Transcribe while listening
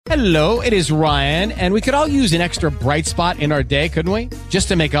Hello, it is Ryan, and we could all use an extra bright spot in our day, couldn't we? Just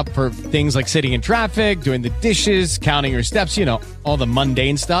to make up for things like sitting in traffic, doing the dishes, counting your steps, all the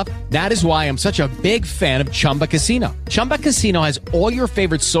mundane stuff. That is why I'm such a big fan of Chumba Casino. Chumba Casino has all your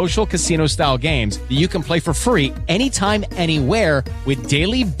favorite social casino-style games that you can play for free anytime, anywhere with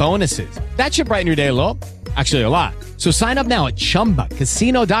daily bonuses. That should brighten your day a little. Actually, a lot. So sign up now at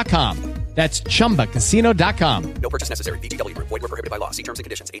ChumbaCasino.com. That's ChumbaCasino.com. No purchase necessary. VGW Group. Void where prohibited by law. See terms and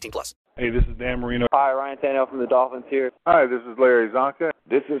conditions. 18+. Hey, this is Dan Marino. Hi, Ryan Tannehill from the Dolphins here. Hi, this is Larry Zonka.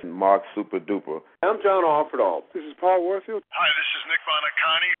 This is Mark Super Duper. I'm John Offerdahl. This is Paul Warfield. Hi, this is Nick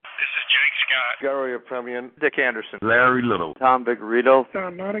Bonacani. This is Jake Scott. Gary Premian. Dick Anderson. Larry Little. Tom Vigorito.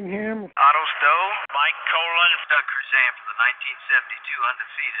 John Nottingham. Otto Stowe. Mike Colon. Doug Cruzan from the 1972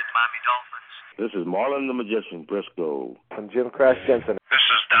 undefeated Miami Dolphins. This is Marlon the Magician Briscoe. I'm Jim Crash Jensen. This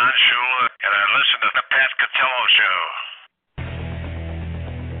is Don Shula, and I listen to the Pat Catello Show.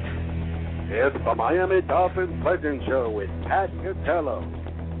 It's the Miami Dolphins Legend Show with Pat Catello.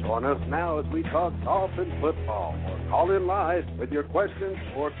 Join us now as we talk Dolphin football or call in live with your questions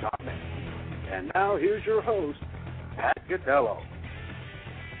or comments. And now here's your host, Pat Catello.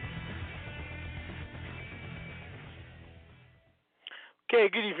 Okay,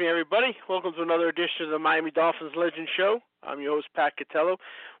 good evening, everybody. Welcome to another edition of the Miami Dolphins Legend Show. I'm your host, Pat Catello.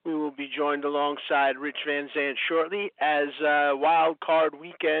 We will be joined alongside Rich Van Zandt shortly as Wild Card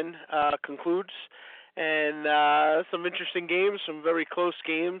Weekend concludes. And some interesting games, some very close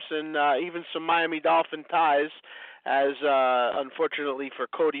games, and even some Miami Dolphin ties as, unfortunately for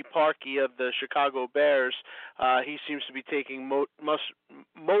Cody Parkey of the Chicago Bears, he seems to be taking most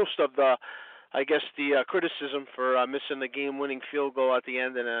of the criticism for missing the game-winning field goal at the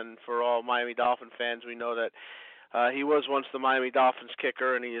end, and then for all Miami Dolphin fans, we know that he was once the Miami Dolphins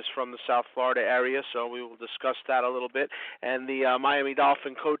kicker, and he is from the South Florida area, so we will discuss that a little bit. And the Miami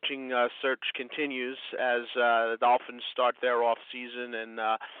Dolphin coaching search continues as the Dolphins start their off-season, and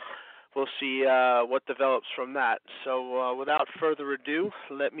we'll see what develops from that. So without further ado,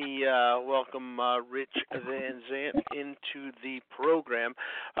 let me welcome Rich Van Zandt into the program.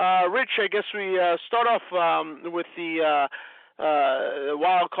 Rich, I guess we start off with the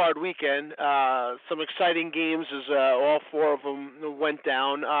Wild Card Weekend. Some exciting games as all four of them went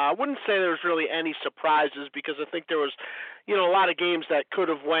down. I wouldn't say there was really any surprises because I think there was a lot of games that could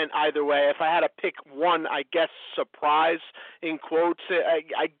have went either way. If I had to pick one, I guess, surprise, in quotes,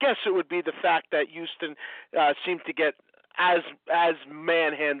 I guess it would be the fact that Houston seemed to get as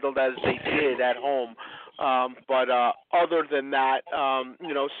manhandled as they did at home. But other than that,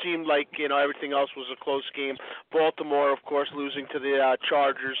 seemed like, everything else was a close game. Baltimore, of course, losing to the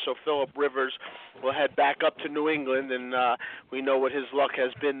Chargers, so Phillip Rivers will head back up to New England, and we know what his luck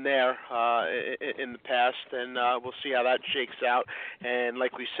has been there in the past, and we'll see how that shakes out. And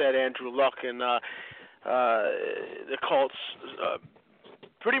like we said, Andrew Luck and the Colts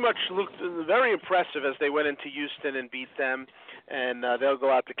pretty much looked very impressive as they went into Houston and beat them, and they'll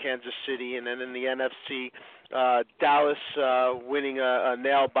go out to Kansas City. And then in the NFC, Dallas winning a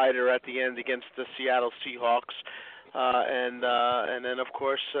nail-biter at the end against the Seattle Seahawks, and then, of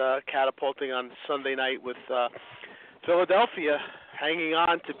course, catapulting on Sunday night with Philadelphia hanging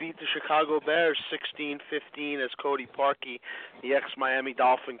on to beat the Chicago Bears 16-15 as Cody Parkey, the ex-Miami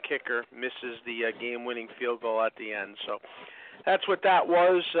Dolphin kicker, misses the game-winning field goal at the end. So that's what that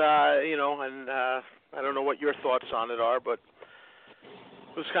was, and I don't know what your thoughts on it are, but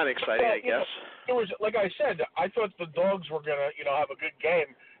it was kind of exciting, I guess. It was, like I said, I thought the Dogs were going to, have a good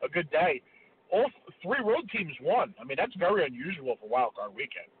game, a good day. All three road teams won. I mean, that's very unusual for Wild Card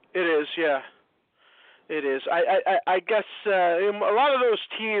Weekend. It is, yeah. It is. I guess a lot of those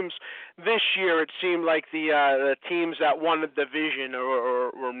teams this year, it seemed like the teams that won the division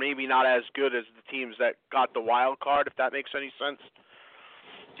were maybe not as good as the teams that got the wild card, if that makes any sense.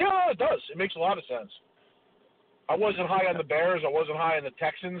 Yeah, it does. It makes a lot of sense. I wasn't high on the Bears. I wasn't high on the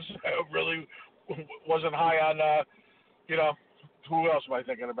Texans. I really wasn't high on, who else am I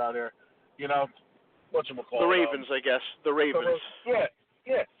thinking about here? Whatchamacallit? The Ravens, I guess. The Ravens.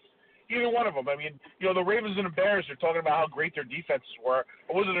 Yeah. Either one of them. I mean, the Ravens and the Bears are talking about how great their defenses were.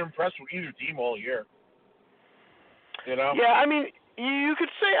 I wasn't impressed with either team all year. Yeah, I mean, you could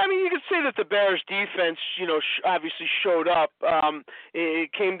say that the Bears defense, obviously showed up.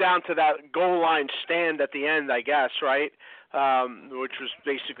 It came down to that goal line stand at the end, I guess, right? Which was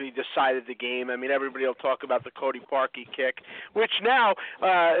basically decided the game. I mean, everybody will talk about the Cody Parkey kick, which now,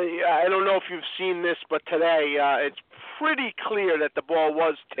 I don't know if you've seen this, but today it's pretty clear that the ball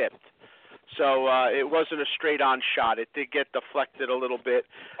was tipped. So it wasn't a straight-on shot. It did get deflected a little bit.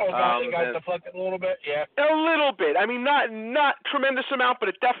 Oh, God, it got deflected a little bit? Yeah. A little bit. I mean, not tremendous amount, but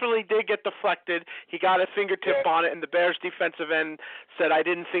it definitely did get deflected. He got a fingertip on it, and the Bears defensive end said, I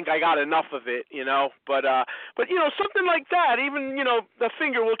didn't think I got enough of it, you know. But you know, something like that, even, you know, the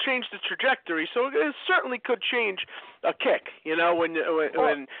finger will change the trajectory. So it certainly could change a kick, you know, when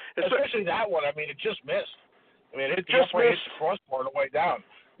especially that one. I mean, it just missed. I mean, it hit the crossbar on the way down.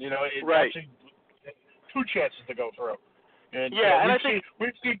 You know, it actually two chances to go through. And,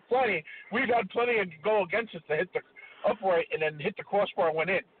 we've seen plenty. We've had plenty of go against us to hit the upright and then hit the crossbar and went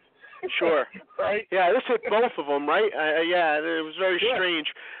in. Sure. Right? Yeah, this hit both of them, right? Yeah, it was very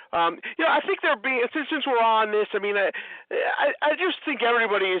strange. You know, I think they're being, since we're on this, I mean, I just think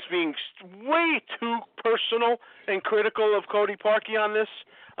everybody is being way too personal and critical of Cody Parkey on this.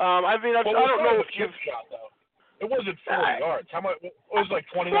 I mean, I don't know if you've... Shot, though. It wasn't 40 yards. How much? It was like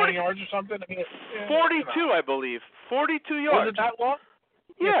 29 yards or something? I mean, 42, I believe. 42 yards. Was it that long?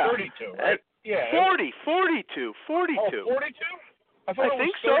 Yeah. 32, right? Yeah. 42. Oh, 42? I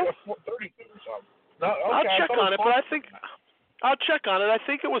think so. 32 or something. No, okay, I'll check on it, but I think I'll check on it. I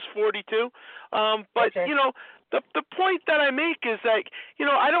think it was 42. But you know, the point that I make is that, you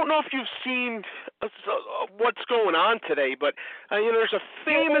know, I don't know if you've seen what's going on today, but you know, there's a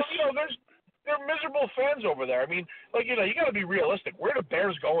famous. Yeah, well, you know, they're miserable fans over there. I mean, like, you know, you got to be realistic. Where are the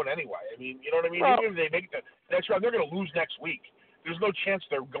Bears going anyway? I mean, you know what I mean? Well, even if they make the next round, they're going to lose next week. There's no chance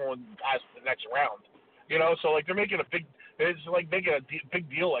they're going past the next round. You know, so like they're making a big. It's like making a big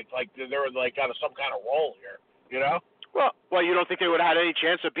deal, like they're like out of some kind of roll here. You know? Well, you don't think they would have had any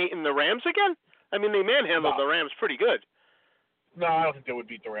chance of beating the Rams again? I mean, they manhandled the Rams pretty good. No, I don't think they would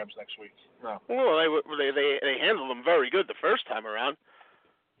beat the Rams next week. No. Well, they handled them very good the first time around.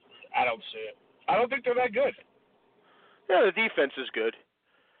 I don't see it. I don't think they're that good. Yeah, the defense is good.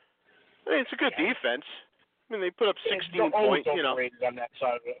 I mean, it's a good defense. I mean, they put up 16 points. They're You know, overrated on that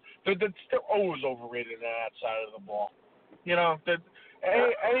side of it. They're always overrated on that side of the ball. You know,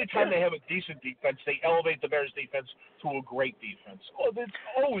 anytime they have a decent defense, they elevate the Bears defense to a great defense. Oh, that's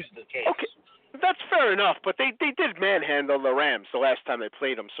always the case. Okay. That's fair enough, but they did manhandle the Rams the last time they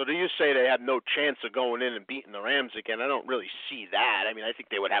played them. So do you say they had no chance of going in and beating the Rams again? I don't really see that. I mean, I think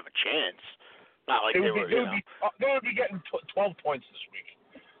they would have a chance. Not like they would be getting 12 points this week.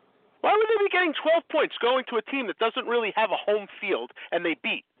 Why would they be getting 12 points going to a team that doesn't really have a home field and they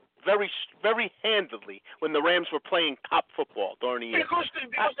beat very, very handedly when the Rams were playing top football during the year? Because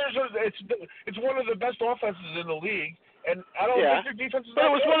it's one of the best offenses in the league. And I don't think their defense is. But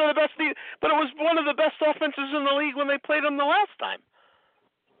it was one of the best. But it was one of the best offenses in the league when they played them the last time.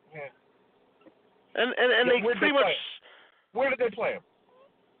 Yeah. And they pretty much. Where did they play them?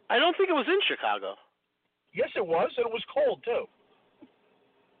 I don't think it was in Chicago. Yes, it was, and it was cold too.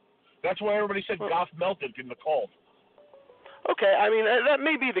 That's why everybody said Goff melted in the cold. Okay, I mean that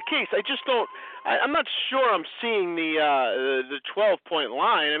may be the case. I just don't. I'm not sure I'm seeing the 12-point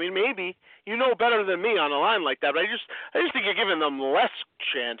line. I mean, maybe you know better than me on a line like that. But I just think you're giving them less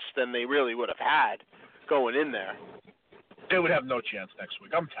chance than they really would have had going in there. They would have no chance next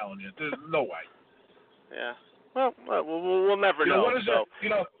week. I'm telling you, there's no way. Yeah. Well, we'll never know. What is it? You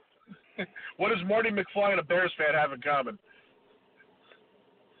know, what does Marty McFly and a Bears fan have in common?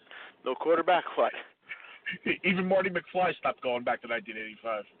 No quarterback. What? Even Marty McFly stopped going back to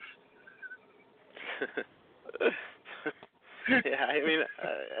 1985. Yeah, I mean,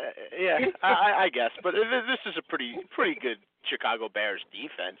 I guess, but this is a pretty good Chicago Bears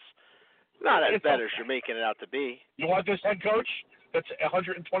defense. Not as bad as you're making it out to be. You want this head coach that's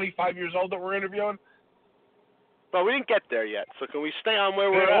 125 years old that we're interviewing? Well, we didn't get there yet, so can we stay on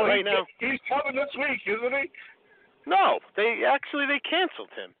where we're at right now? He's coming this week, isn't he? No, they canceled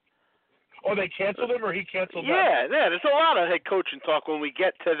him. Oh, they canceled him, or he canceled them? Yeah, there's a lot of head coaching talk. When we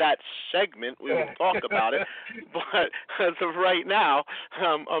get to that segment, we will talk about it. But as of right now,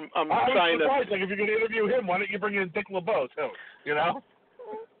 I'm trying to. Like, if you're going to interview him, why don't you bring in Dick LeBeau too? You know?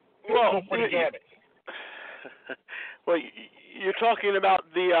 Well, well, you're talking about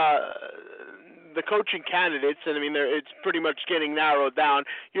the coaching candidates, and I mean, it's pretty much getting narrowed down.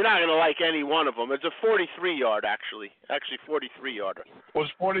 You're not going to like any one of them. It's a 43-yard, actually 43-yarder. Was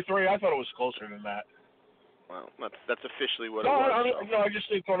 43? I thought it was closer than that. Well, that's officially what it was. No, I just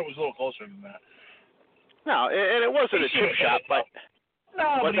thought it was a little closer than that. No, and it wasn't a chip shot, but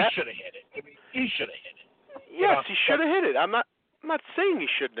but he should have hit it. I mean, he should have hit it. Yes, he should have hit it. I'm not saying he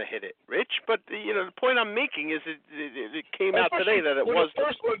shouldn't have hit it, Rich, but the point I'm making is it came out today that it was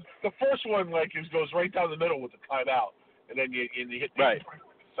the first one like goes right down the middle with the timeout, and then you hit the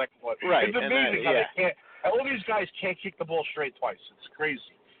second one. Right, It's amazing how they can't. All these guys can't kick the ball straight twice. It's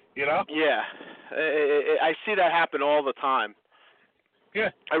crazy. You know? Yeah, I see that happen all the time.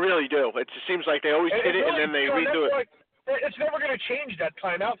 Yeah, I really do. It just seems like they always hit it and then they redo it. Like, it's never going to change that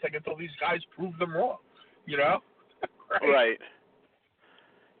timeout thing until these guys prove them wrong. You know? Right.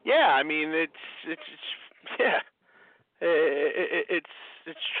 Yeah, I mean it's yeah,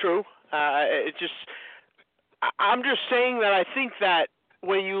 it's true. I'm just saying that I think that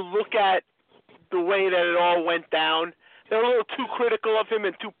when you look at the way that it all went down, they're a little too critical of him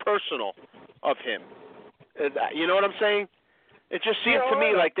and too personal of him. You know what I'm saying? It just seemed to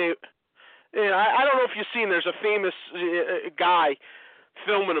me like they. I don't know if you've seen. There's a famous guy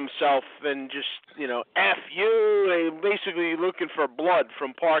filming himself and just F you, basically looking for blood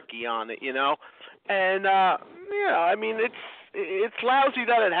from Parkey on it, and I mean it's lousy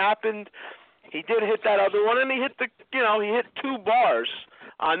that it happened. He did hit that other one, and he hit he hit 2 bars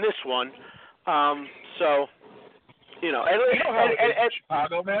on this one, so. And how it is in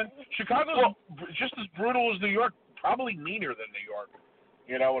Chicago, man. Chicago's just as brutal as New York, probably meaner than New York.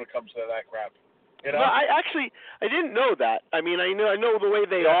 When it comes to that crap. Well, I didn't know that. I mean, I know the way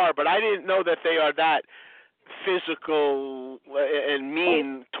they are, but I didn't know that they are that physical and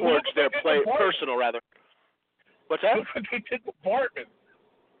mean towards their personal rather. What's that? They did the Bartman.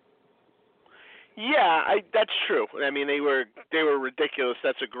 Yeah, that's true. I mean, they were ridiculous.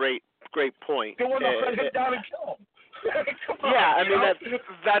 That's a great point. They want to hit down and kill him. Yeah, I mean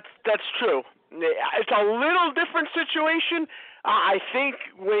that's true. It's a little different situation. I think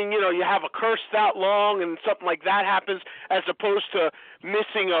when you have a curse that long and something like that happens, as opposed to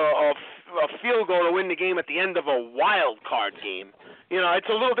missing a field goal to win the game at the end of a wild card game. It's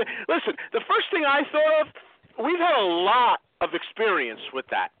a little bit. Listen, the first thing I thought of, we've had a lot of experience with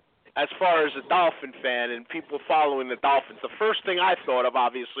that. As far as a Dolphin fan and people following the Dolphins, the first thing I thought of,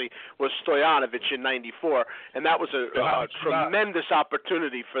 obviously, was Stoyanovich in '94, and that was a tremendous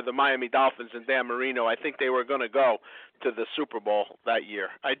opportunity for the Miami Dolphins and Dan Marino. I think they were going to go to the Super Bowl that year.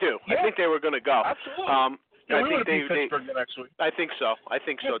 I do. Yeah. I think they were going to go. Absolutely. I think they Pittsburgh the next week. I think so. I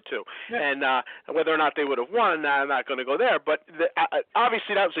think so too. Yeah. And whether or not they would have won, I'm not going to go there. But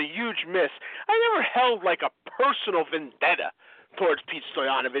obviously, that was a huge miss. I never held like a personal vendetta towards Pete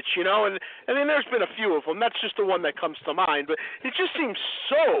Stoyanovich, and I mean, there's been a few of them. That's just the one that comes to mind. But it just seems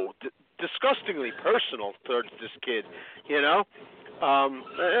so disgustingly personal towards this kid, And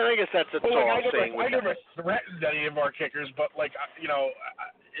I guess that's all I'm saying. I never threatened any of our kickers, but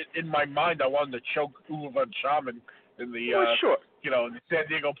in my mind, I wanted to choke Uwe von Schaman in the in the San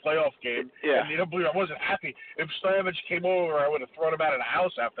Diego playoff game. Yeah. And believe I wasn't happy. If Stoyanovich came over, I would have thrown him out of the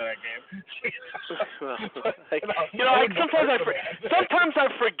house after that game. Sometimes I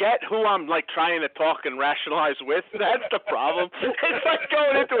forget who I'm trying to talk and rationalize with. That's the problem.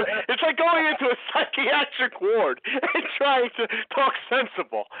 It's like going into a psychiatric ward and trying to talk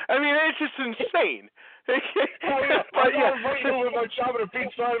sensible. I mean, it's just insane. But yeah, I'm waiting with my Schaman and Pete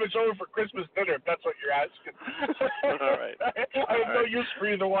Stoyanovich over for Christmas dinner, if that's what you're asking. All right. I have no use for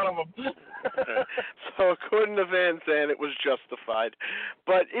either one of them. So according to Van Zandt, it was justified.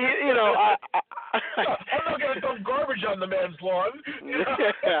 But I'm not going to dump garbage on the man's lawn.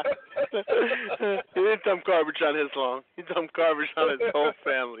 Yeah. He didn't dump garbage on his lawn. He dumped garbage on his whole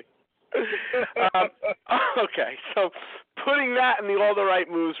family. Okay, so putting that and all the right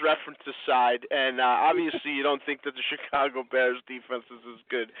moves reference aside, and obviously you don't think that the Chicago Bears defense is as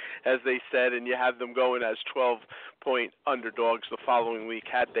good as they said, and you have them going as 12-point underdogs the following week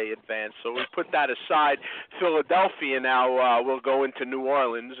had they advanced. So we put that aside. Philadelphia now will go into New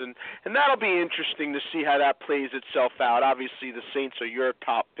Orleans, and that'll be interesting to see how that plays itself out. Obviously the Saints are your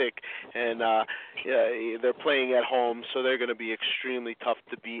top pick, and they're playing at home, so they're going to be extremely tough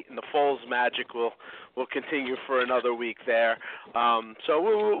to beat, and the Foles magic will continue for another week there. So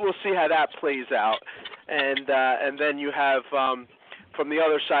we'll see how that plays out. And then you have from the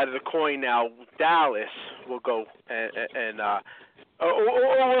other side of the coin now, Dallas will go or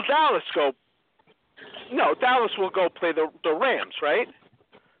will Dallas go? No, Dallas will go play the Rams, right?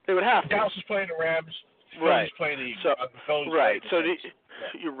 They would have to. Dallas is playing the Rams. Right. Playing the so, Phillies right. So the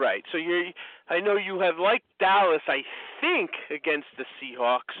you're right. So I know you have liked Dallas, I think, against the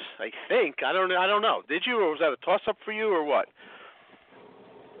Seahawks. I think. I don't know. Did you, or was that a toss-up for you, or what?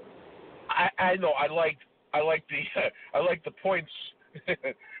 I know. I liked the points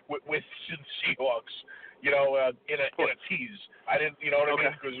with the Seahawks. In a tease. I didn't. You know what I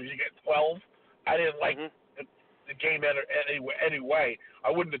mean? Because if you get 12, I didn't like the game anyway. I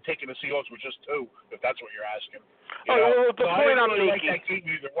wouldn't have taken the Seahawks with just 2, if that's what you're asking. The point I'm making. I like that game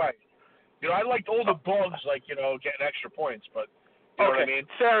either way. I liked all the dogs, getting extra points, but you know what I mean?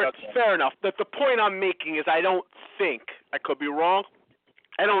 Fair enough. But the point I'm making is I don't think, I could be wrong,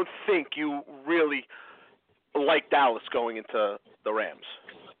 I don't think you really like Dallas going into the Rams.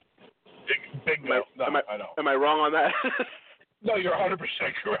 Big no. I know. Am I wrong on that? No, you're 100%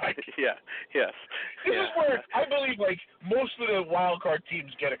 correct. Yeah. Yes. This is where I believe most of the wild card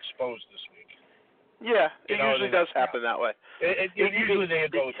teams get exposed this week. Yeah, it usually does happen that way. Usually they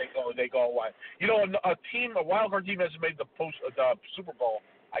go away. A wild card team hasn't made the Super Bowl,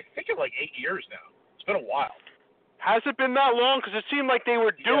 I think, in 8 years now. It's been a while. Has it been that long? Because it seemed like they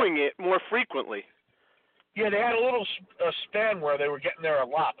were doing it more frequently. Yeah, they had a little span where they were getting there a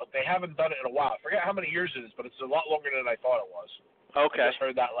lot, but they haven't done it in a while. I forget how many years it is, but it's a lot longer than I thought it was. Okay. I just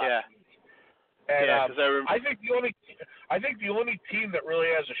heard that last week. And I think the only team that really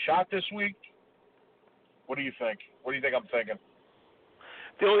has a shot this week. What do you think? What do you think I'm thinking?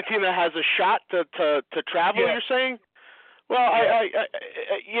 The only team that has a shot to travel, you're saying? Well, yeah.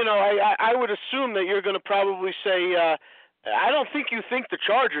 I would assume that you're going to probably say. I don't think you think the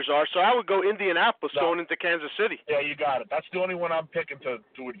Chargers are, so I would go Indianapolis going into Kansas City. Yeah, you got it. That's the only one I'm picking to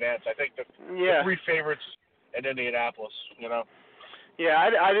advance. I think the three favorites in Indianapolis, Yeah,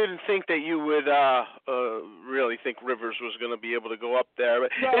 I didn't think that you would really think Rivers was going to be able to go up there.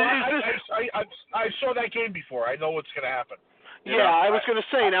 But no, I saw that game before. I know what's going to happen. I was going to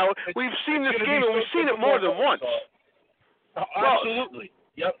say, now, we've seen this game, and we've seen it more than once. Absolutely.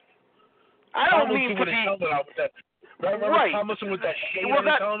 Yep. I don't mean to be... Remember Tomlinson with that shade on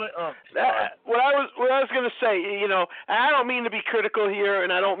his helmet? What I was going to say, I don't mean to be critical here,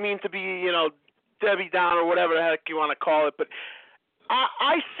 and I don't mean to be, Debbie Down or whatever the heck you want to call it, but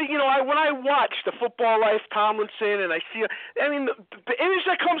I see, when I watch the Football Life Tomlinson, and I see, the image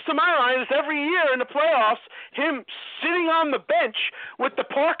that comes to my mind is every year in the playoffs, him sitting on the bench with the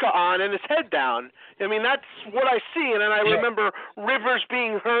parka on and his head down. That's what I see, and then I remember Rivers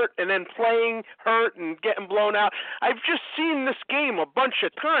being hurt and then playing hurt and getting blown out. I've just seen this game a bunch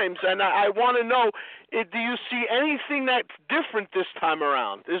of times, and I want to know, do you see anything that's different this time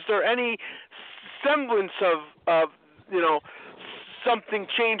around? Is there any semblance of something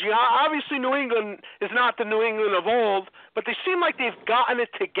changing? Obviously, New England is not the New England of old, but they seem like they've gotten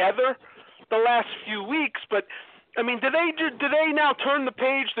it together the last few weeks. But do they now turn the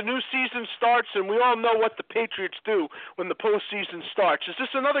page? The new season starts, and we all know what the Patriots do when the postseason starts. Is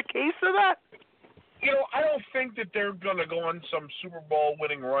this another case of that? I don't think that they're going to go on some Super Bowl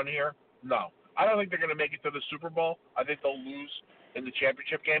winning run here. No, I don't think they're going to make it to the Super Bowl. I think they'll lose in the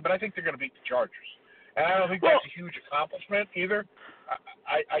championship game, but I think they're going to beat the Chargers. And I don't think that's a huge accomplishment either.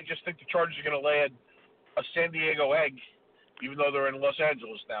 I just think the Chargers are going to lay a San Diego egg, even though they're in Los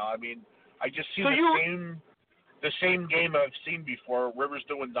Angeles now. I just see the same game I've seen before. Rivers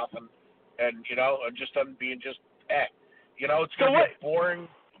doing nothing, and just being just it's going to be a boring.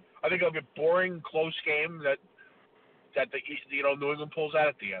 I think it'll be a boring, close game that New England pulls out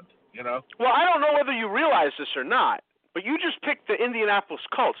at the end. Well, I don't know whether you realize this or not, but you just picked the Indianapolis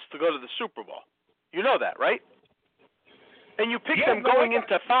Colts to go to the Super Bowl. You know that, right? And you picked them going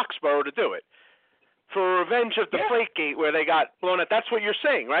into Foxborough to do it for revenge of the Deflategate where they got blown up. That's what you're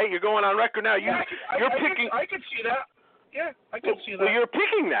saying, right? You're going on record now. You're picking. I could see that. Yeah, I could see that. Well, you're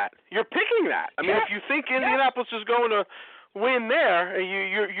picking that. If you think Indianapolis is going to win there,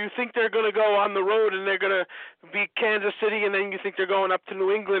 you think they're going to go on the road and they're going to beat Kansas City, and then you think they're going up to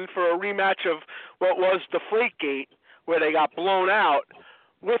New England for a rematch of what was Deflategate where they got blown out.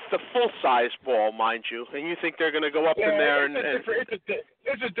 With the full-size ball, mind you, and you think they're going to go up in there and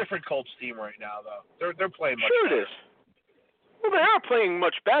it's a different Colts team right now, though. They're playing much better. Sure it is. Well, they are playing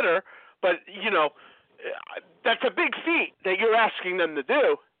much better, but that's a big feat that you're asking them to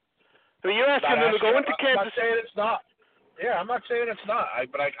do. You're asking them to go into Kansas. I'm not saying it's not. Yeah, I'm not saying it's not.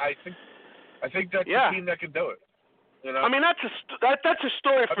 But I think that's the team that can do it. That's a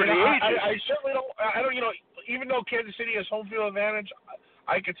story for the ages. I certainly don't. I don't. Even though Kansas City has home field advantage,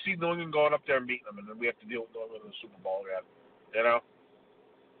 I could see New England going up there and beating them, and then we have to deal with New England in the Super Bowl again.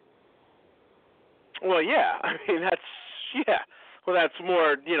 Well, yeah. That's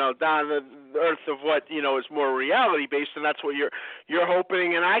more, down the earth of what, is more reality based, and that's what you're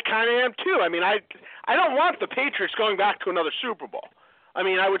hoping, and I kind of am too. I don't want the Patriots going back to another Super Bowl.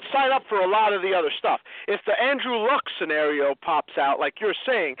 I would sign up for a lot of the other stuff. If the Andrew Luck scenario pops out, like you're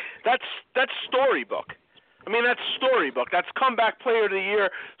saying, that's storybook. That's storybook. That's comeback player of the year,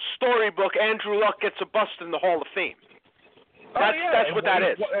 storybook. Andrew Luck gets a bust in the Hall of Fame. That's what that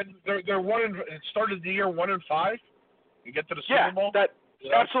is. They're it started the year 1-5. You get to the Super Bowl.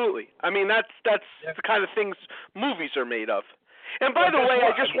 Absolutely. That's the kind of things movies are made of. And by the way,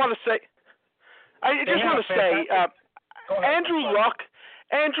 I just want to say, Andrew Luck.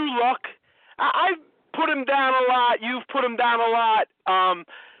 put him down a lot. You've put him down a lot.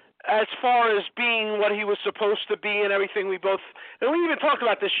 As far as being what he was supposed to be and everything, and we even talked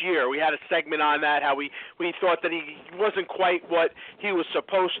about this year. We had a segment on that, how we thought that he wasn't quite what he was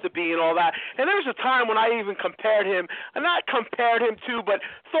supposed to be and all that. And there was a time when I even compared him, and not compared him to, but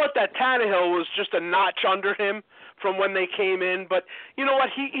thought that Tannehill was just a notch under him from when they came in. But you know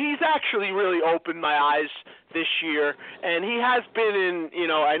what? He's actually really opened my eyes this year, and he has been in,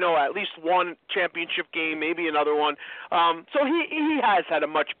 I know at least one championship game, maybe another one. So he has had a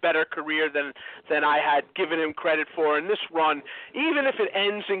much better career than I had given him credit for. And this run, even if it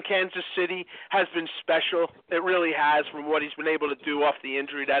ends in Kansas City, has been special. It really has, from what he's been able to do off the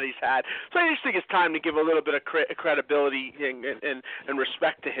injury that he's had. So I just think it's time to give a little bit of credibility and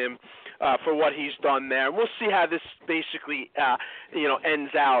respect to him for what he's done there. We'll see how this basically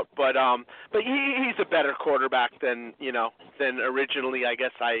ends out. But he's a better quarterback than originally I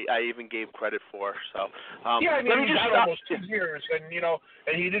guess I even gave credit for. So yeah, I mean, he's had almost 2 years, and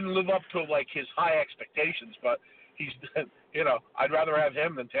and he didn't live up to like his high expectations. But he's, I'd rather have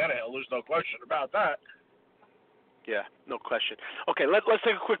him than Tannehill. There's no question about that. Yeah, no question. Okay, let's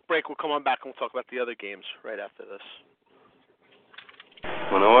take a quick break. We'll come on back and we'll talk about the other games right after this.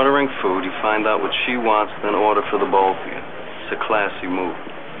 When ordering food, you find out what she wants, then order for the both of you. It's a classy move.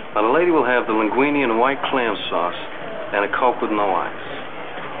 Now, the lady will have the linguine and white clam sauce and a Coke with no ice.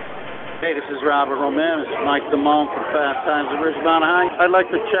 Hey, this is Robert Roman. This is Mike Damone from Fast Times at Ridgemont High. I'd like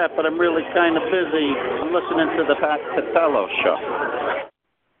to chat, but I'm really kind of busy listening to the Pat Catello show.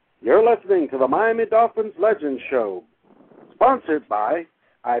 You're listening to the Miami Dolphins Legend Show, sponsored by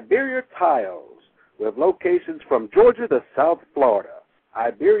Iberia Tiles, with locations from Georgia to South Florida.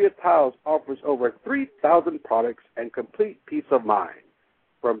 Iberia Tiles offers over 3,000 products and complete peace of mind.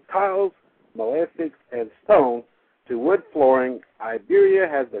 From tiles, mosaics, and stone to wood flooring, Iberia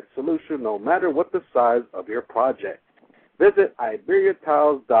has the solution no matter what the size of your project. Visit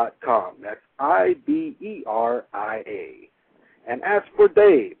IberiaTiles.com. That's IBERIA. And ask for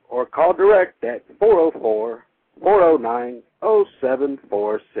Dave or call direct at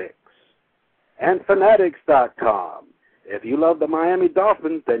 404-409-0746. And Fanatics.com. If you love the Miami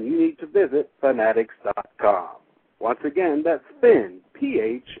Dolphins, then you need to visit Fanatics.com. Once again, that's Finn,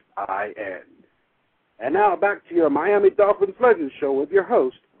 P-H-I-N. And now back to your Miami Dolphins Legend Show with your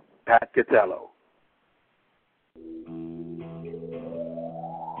host, Pat Catello.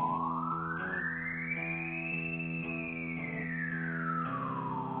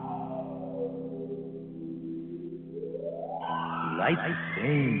 Lights the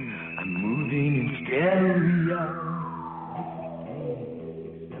same, I'm moving in stereo.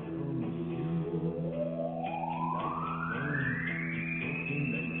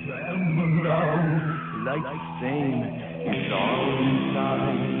 Like the same, it's all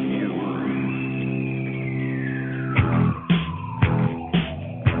inside you.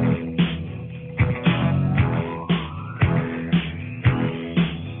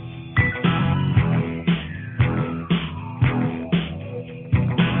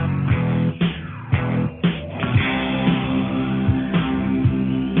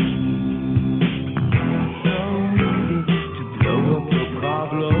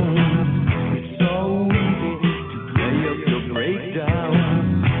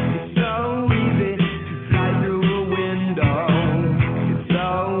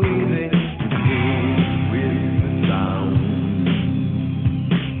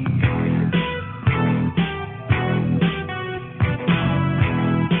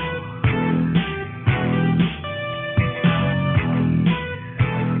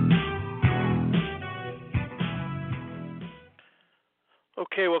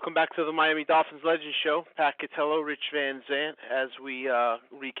 Okay, welcome back to the Miami Dolphins Legend Show. Pat Catello, Rich Van Zant, as we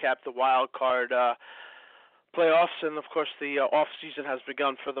recap the wild card playoffs, and of course the off season has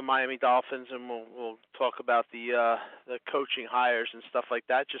begun for the Miami Dolphins, and we'll talk about the coaching hires and stuff like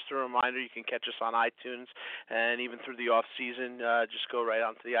that. Just a reminder, you can catch us on iTunes, and even through the off season, just go right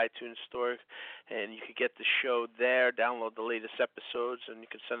onto the iTunes store, and you can get the show there. Download the latest episodes, and you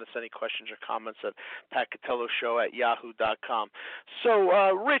can send us any questions or comments at PatCatelloShow@yahoo.com. So,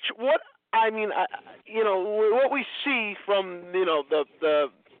 Rich, what we see from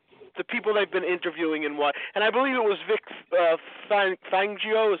the people they've been interviewing and I believe it was Vic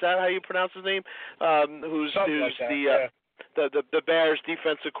Fangio, is that how you pronounce his name? Who's like the Bears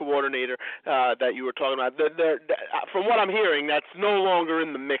defensive coordinator that you were talking about. From what I'm hearing, that's no longer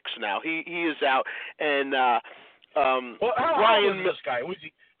in the mix now. He is out, and how old is this guy? Was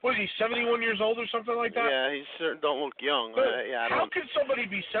he 71 years old or something like that? Yeah, he don't look young. How can somebody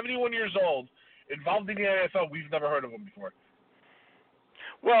be 71 years old involved in the NFL? We've never heard of him before.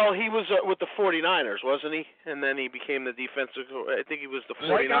 Well, he was with the 49ers, wasn't he? And then he became the defensive. I think he was the 49ers.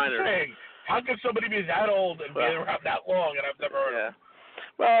 Like I'm saying, how can somebody be that old and be around that long and I've never heard of him?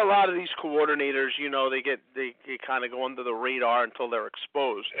 Well, a lot of these coordinators, they kind of go under the radar until they're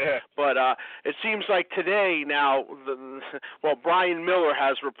exposed. Yeah. But it seems like today now, Brian Miller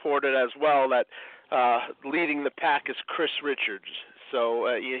has reported as well that leading the pack is Chris Richards.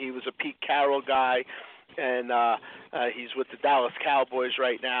 So he was a Pete Carroll guy, and he's with the Dallas Cowboys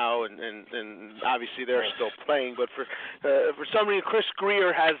right now, and obviously they're still playing. But for some reason, Chris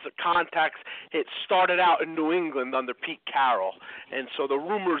Greer has the contacts. It started out in New England under Pete Carroll, and so the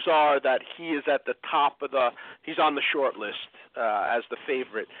rumors are that he is at the top of he's on the short list as the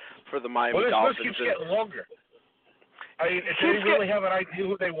favorite for the Miami Dolphins. This list keeps getting longer. I mean, do they really have an idea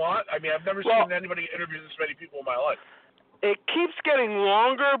who they want? I mean, I've never seen anybody interview this many people in my life. It keeps getting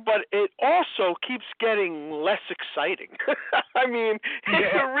longer, but it also keeps getting less exciting. I mean,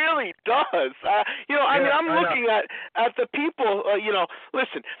 it really does. I'm looking at the people,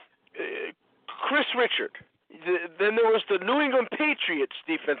 listen, Chris Richard. Then there was the New England Patriots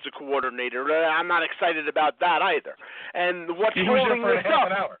defensive coordinator. I'm not excited about that either. And what's holding this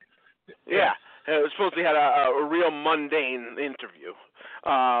up? Yeah. It was supposed to have a real mundane interview.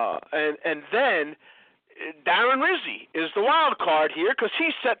 And then Darren Rizzi is the wild card here because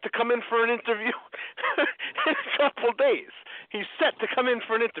he's set to come in for an interview in a couple days. He's set to come in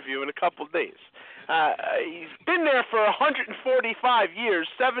for an interview in a couple days. He's been there for 145 years,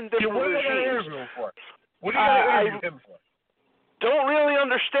 7 different What are they going to interview him for? What are you going to interview him for? Don't really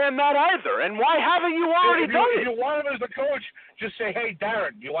understand that either. And why haven't you already done it? If you want him as a coach, just say, hey,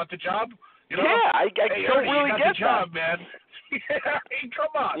 Darren, you want the job? I don't really get the job, that. Man. I mean,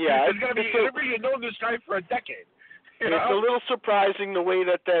 come on. Yeah, it's going to be an interview. You've known this guy for a decade. It's a little surprising the way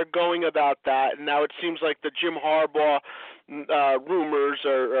that they're going about that, and now it seems like the Jim Harbaugh rumors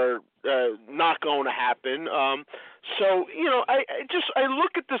are not going to happen. So I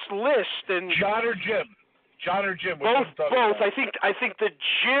look at this list and John or Jim. Both. I think the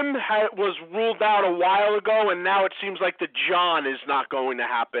Jim was ruled out a while ago, and now it seems like the John is not going to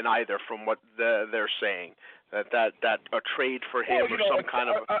happen either, from what they're saying. That a trade for him or some kind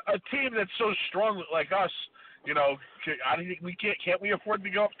of a team that's so strong like us. I don't think can't we afford to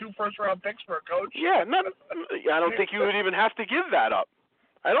go up 2 first-round picks for a coach? Yeah, I don't think you would even have to give that up.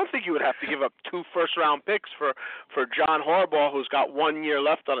 I don't think you would have to give up 2 first-round picks for John Harbaugh, who's got 1 year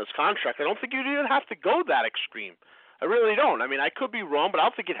left on his contract. I don't think you'd even have to go that extreme. I really don't. I mean, I could be wrong, but I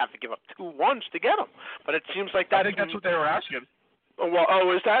don't think you'd have to give up 2 1s to get him. But it seems like I think that's what they were asking.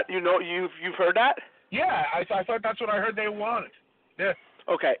 Well, is that you've heard that? Yeah, I thought that's what I heard they wanted. Yeah.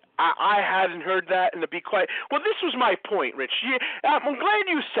 Okay, I hadn't heard that, and to be quiet. Well, this was my point, Rich. I'm glad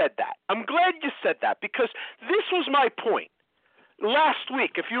you said that. Because this was my point. Last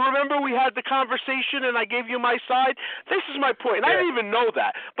week, if you remember, we had the conversation, and I gave you my side. This is my point, and I didn't even know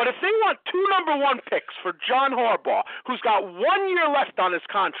that. But if they want 2 number 1 picks for John Harbaugh, who's got 1 year left on his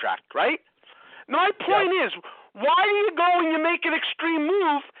contract, right? My point is, why do you go and you make an extreme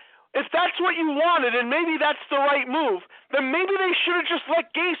move? If that's what you wanted, and maybe that's the right move, then maybe they should have just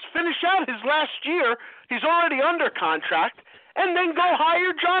let Gase finish out his last year. He's already under contract, and then go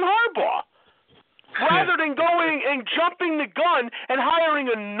hire John Harbaugh. Rather than going and jumping the gun and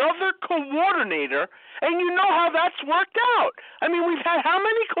hiring another coordinator, and you know how that's worked out. I mean, we've had how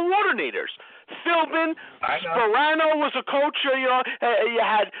many coordinators? Philbin, Sperano was a coach. You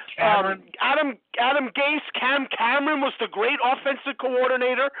had Adam Gase. Cam Cameron was the great offensive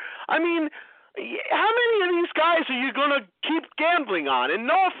coordinator. I mean, how many of these guys are you going to keep gambling on? And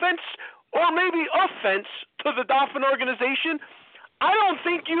no offense, or maybe offense, to the Dolphin organization, I don't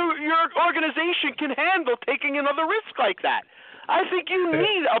think your organization can handle taking another risk like that. I think you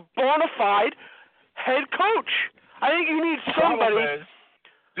need a bona fide head coach. I think you need somebody.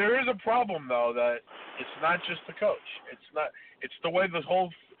 There is a problem, though, that it's not just the coach. It's the way the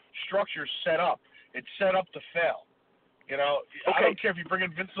whole structure's set up. It's set up to fail. I don't care if you bring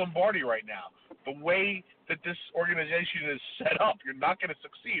in Vince Lombardi right now. The way that this organization is set up, you're not going to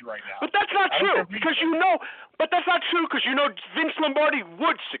succeed right now. But that's not true, because Vince Lombardi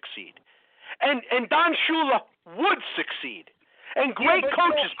would succeed. And Don Shula would succeed. And great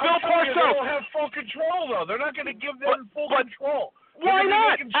coaches, Bill Parcells. They don't have full control, though. They're not going to give them full control. Why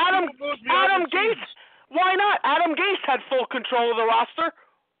not? Adam Gase. Why not? Adam Gase had full control of the roster.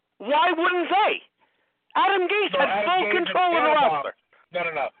 Why wouldn't they? Adam Gase had full control of the roster.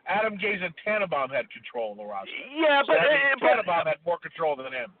 No. Adam Gase and Tannenbaum had control of the roster. Yeah, but Tannenbaum had more control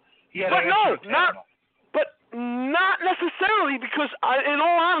than him. But not necessarily, because in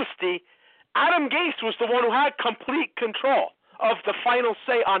all honesty, Adam Gase was the one who had complete control of the final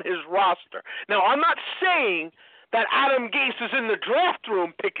say on his roster. Now, I'm not saying that Adam Gase is in the draft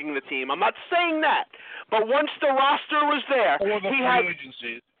room picking the team. I'm not saying that. But once the roster was there, or the free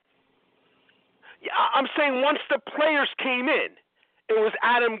agency. Yeah, I'm saying once the players came in, it was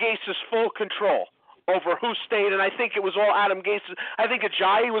Adam Gase's full control over who stayed, and I think it was all Adam Gase's. I think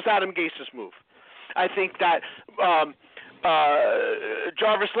Ajayi was Adam Gase's move. I think that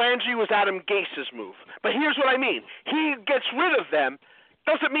Jarvis Landry was Adam Gase's move. But here's what I mean. He gets rid of them.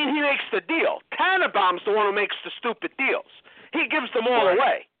 Doesn't mean he makes the deal. Tannenbaum's the one who makes the stupid deals. He gives them all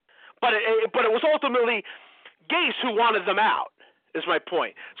away. But it was ultimately Gase who wanted them out, is my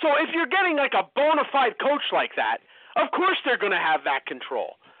point. So if you're getting like a bona fide coach like that, of course they're going to have that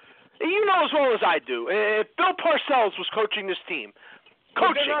control. You know as well as I do. If Bill Parcells was coaching this team,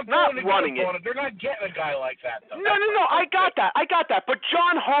 coaching, not running it. They're not getting a guy like that, though. No, I got that. But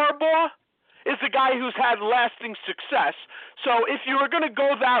John Harbaugh is the guy who's had lasting success. So if you were going to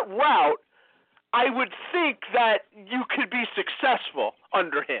go that route, I would think that you could be successful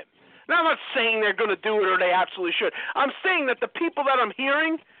under him. Now, I'm not saying they're going to do it or they absolutely should. I'm saying that the people that I'm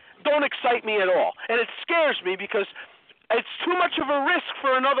hearing don't excite me at all. And it scares me because it's too much of a risk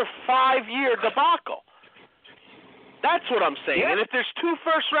for another 5-year debacle. That's what I'm saying. Yeah. And if there's 2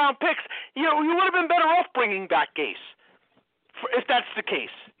 first-round picks, you would have been better off bringing back Gase, if that's the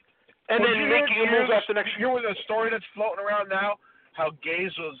case. And then making a move after next year. You hear the story that's floating around now, how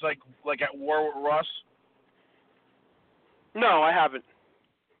Gase was like at war with Russ? No, I haven't.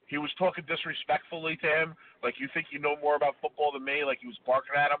 He was talking disrespectfully to him, like you think you know more about football than me, like he was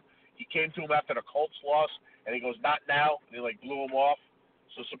barking at him. He came to him after the Colts loss, and he goes, not now, and he blew him off.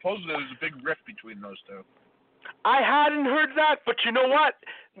 So supposedly there's a big rift between those two. I hadn't heard that, but you know what?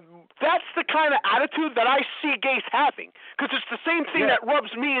 That's the kind of attitude that I see Gase having, because it's the same thing that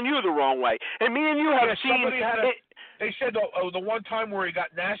rubs me and you the wrong way. And me and you have seen they said the one time where he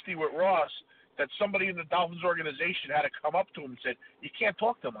got nasty with Ross, that somebody in the Dolphins organization had to come up to him and said, you can't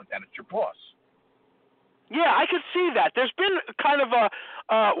talk to him like that. It's your boss. Yeah, I could see that. There's been kind of a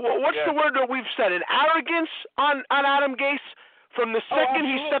what's the word that we've said? An arrogance on Adam Gase from the second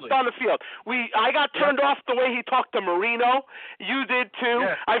he stepped on the field. I got turned off the way he talked to Marino. You did too.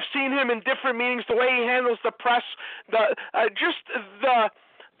 Yeah. I've seen him in different meetings. The way he handles the press, the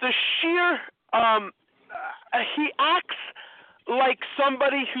sheer he acts like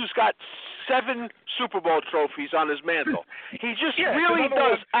somebody who's got 7 Super Bowl trophies on his mantle. He just really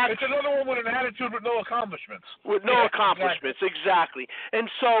does act. It's another one with an attitude with no accomplishments. With no accomplishments, exactly. And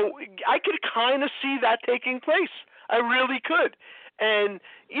so I could kind of see that taking place. I really could. And,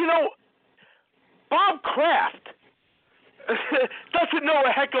 Bob Kraft doesn't know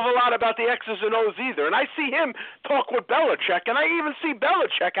a heck of a lot about the X's and O's either. And I see him talk with Belichick, and I even see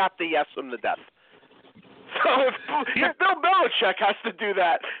Belichick have to yes him to death. So if Bill Belichick has to do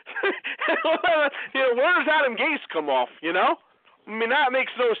that, where does Adam Gase come off, I mean, that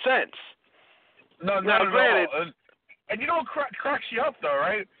makes no sense. No, not at all. And you know what cracks you up, though,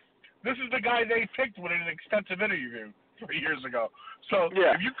 right? This is the guy they picked with an extensive interview 3 years ago. So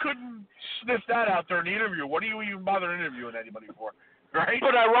if you couldn't sniff that out there in the interview, what do you even bother interviewing anybody for, right?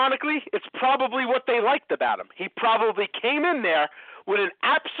 But ironically, it's probably what they liked about him. He probably came in there with an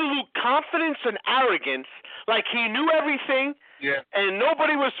absolute confidence and arrogance, like he knew everything, and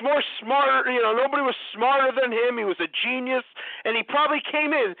nobody was nobody was smarter than him. He was a genius, and he probably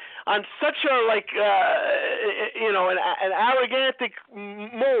came in on such a an arrogant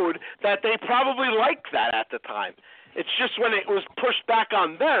mode that they probably liked that at the time. It's just when it was pushed back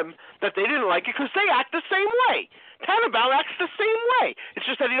on them that they didn't like it because they act the same way. Tannenbaum acts the same way. It's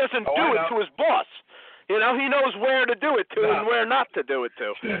just that he doesn't do it to his boss. He knows where to do it to and where not to do it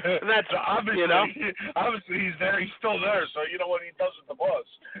to. And that's, so obviously, obviously he's there. He's still there. So you know what he does with the boss.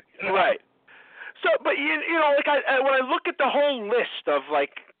 Right. So, but when I look at the whole list of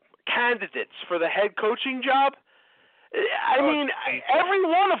candidates for the head coaching job, I mean, every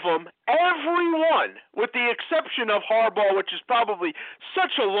one of them, with the exception of Harbaugh, which is probably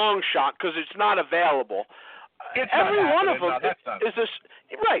such a long shot because it's not available. Every one of them is this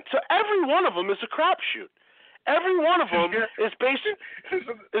right. So every one of them is a crapshoot. Every one of them is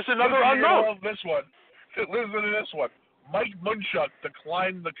another unknown. Listen to this one. Mike Munchak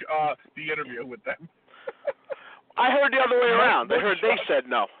declined the interview with them. I heard the other way around. I heard they said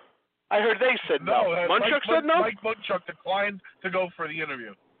no. Munchak said no. Mike Munchak declined to go for the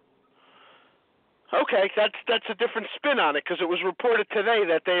interview. Okay, that's a different spin on it because it was reported today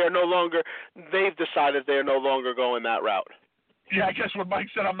that they've decided they are no longer going that route. Yeah, I guess when Mike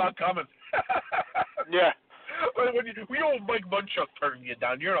said I'm not coming. Yeah. When Mike Munchak turning you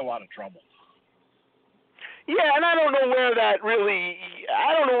down, you're in a lot of trouble. Yeah, and I don't know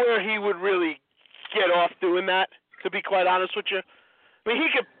where he would really get off doing that, to be quite honest with you. I mean,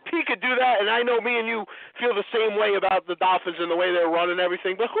 he could do that, and I know me and you feel the same way about the Dolphins and the way they're running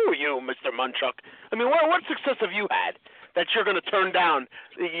everything, but who are you, Mr. Munchuk? I mean, what success have you had that you're going to turn down,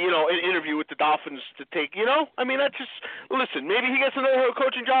 an interview with the Dolphins to take, I mean, that's just, listen, maybe he gets another head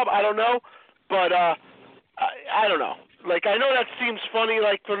coaching job, I don't know, but I don't know. Like, I know that seems funny,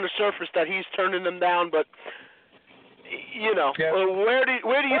 like, from the surface that he's turning them down, but, where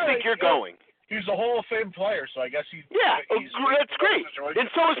do you think you're going? He's a Hall of Fame player, so I guess he's that's great.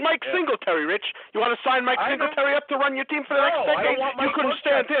 And so is Mike Singletary, Rich. You want to sign Mike Singletary up to run your team for the next decade? You couldn't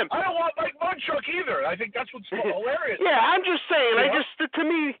stand him. I don't want Mike Munchuk either. I think that's what's hilarious. Yeah, I'm just saying. To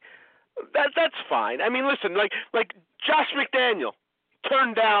me, that's fine. I mean, listen, like Josh McDaniel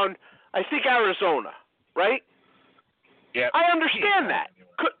turned down, I think, Arizona, right? Yeah. I understand that.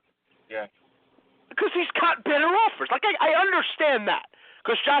 Yeah. Because he's got better offers. Like, I understand that.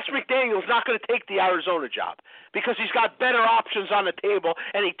 Because Josh McDaniel's not going to take the Arizona job because he's got better options on the table,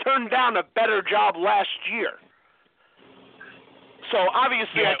 and he turned down a better job last year. So,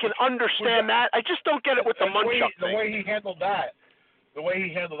 obviously, I can understand that. I just don't get it with the Munchuk thing. The way he handled that,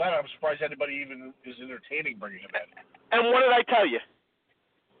 I'm surprised anybody even is entertaining bringing him in. And what did I tell you?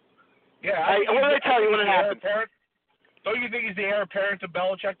 Yeah. What did I tell you when it happened? Don't you think he's the heir apparent to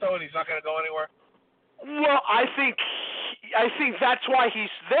Belichick, though, and he's not going to go anywhere? Well, I think that's why he's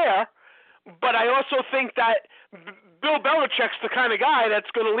there, but I also think that Bill Belichick's the kind of guy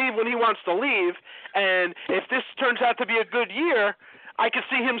that's going to leave when he wants to leave, and if this turns out to be a good year, I could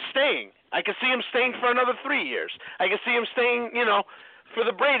see him staying. I could see him staying for another 3 years. I could see him staying, for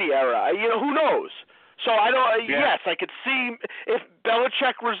the Brady era. Who knows? So I don't. Yes, I could see if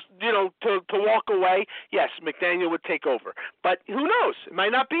Belichick was, to walk away. Yes, McDaniel would take over. But who knows? It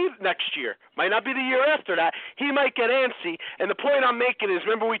might not be next year. Might not be the year after that. He might get antsy. And the point I'm making is,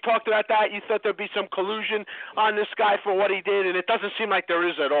 remember we talked about that? You thought there'd be some collusion on this guy for what he did, and it doesn't seem like there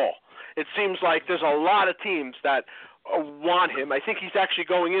is at all. It seems like there's a lot of teams that want him. I think he's actually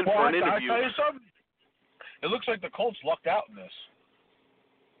going in for an interview. I tell you something. It looks like the Colts lucked out in this.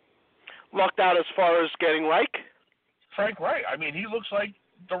 Lucked out as far as getting Reich? Frank Reich. I mean, he looks like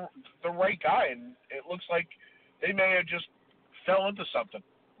the right guy, and it looks like they may have just fell into something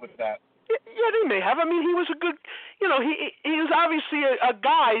with that. Yeah, they may have. I mean, he was a good, he was obviously a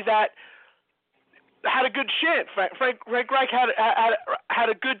guy that had a good chance. Frank Reich had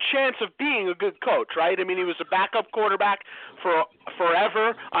a good chance of being a good coach, right? I mean, he was a backup quarterback for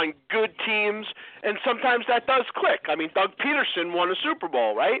forever on good teams, and sometimes that does click. I mean, Doug Peterson won a Super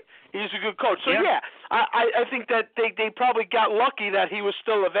Bowl, right? He's a good coach. So, yeah I think that they probably got lucky that he was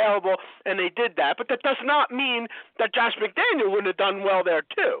still available, and they did that. But that does not mean that Josh McDaniel wouldn't have done well there,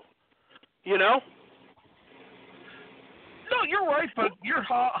 too. No, you're right, but you're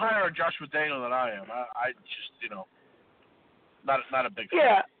higher on Josh McDaniel than I am. I just, not a big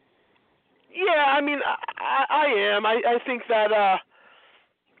fan. Yeah. I mean, I am. I think that.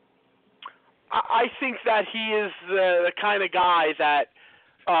 I think that he is the kind of guy that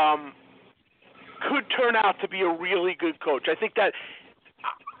could turn out to be a really good coach. I think that,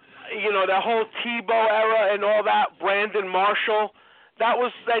 that whole Tebow era and all that, Brandon Marshall, that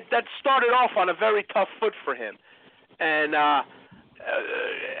started off on a very tough foot for him. And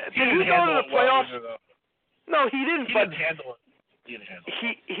did he go to the playoffs? No, he didn't. He didn't handle it.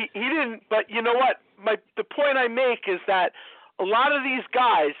 He didn't. But you know what? The point I make is that a lot of these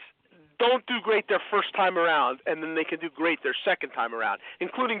guys don't do great their first time around, and then they can do great their second time around,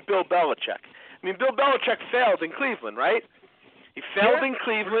 including Bill Belichick. I mean, Bill Belichick failed in Cleveland, right? He failed in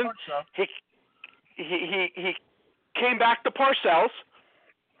Cleveland. So. He came back to Parcells.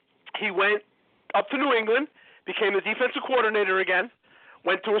 He went up to New England, became the defensive coordinator again,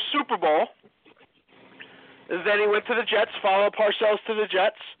 went to a Super Bowl. And then he went to the Jets, followed Parcells to the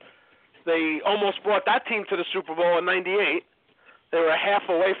Jets. They almost brought that team to the Super Bowl in '98. They were a half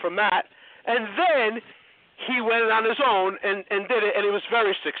away from that. And then he went on his own and did it, and he was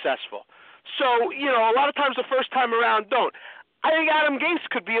very successful. So, a lot of times the first time around don't. I think Adam Gase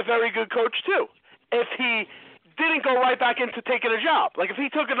could be a very good coach, too, if he didn't go right back into taking a job. Like, if he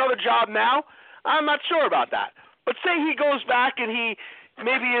took another job now, I'm not sure about that. But say he goes back and he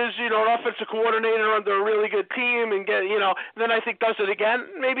maybe is, an offensive coordinator under a really good team and then I think does it again,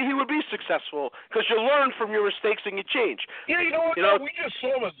 maybe he would be successful because you learn from your mistakes and you change. Yeah, you know what? We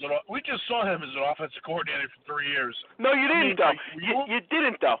just saw him as an offensive coordinator for 3 years. No, you didn't, though. You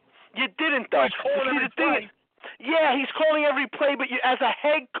didn't, though. You didn't, though. He's calling every play. Yeah, he's calling every play, but as a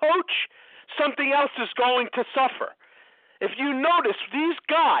head coach, something else is going to suffer. If you notice, these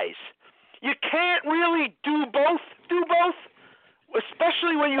guys, You can't really do both,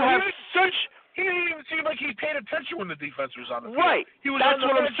 especially when you have such... He didn't even seem like he paid attention when the defense was on the field. Right. He was That's on the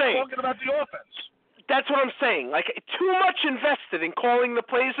what bench I'm saying. talking about the offense. That's what I'm saying. Like, too much invested in calling the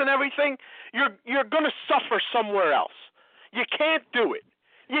plays and everything, you're going to suffer somewhere else. You can't do it.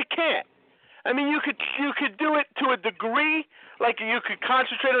 You can't. I mean, you could do it to a degree. Like, you could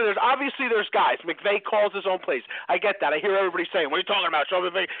concentrate on it. Obviously, there's guys. McVay calls his own plays. I get that. I hear everybody saying, what are you talking about, Sean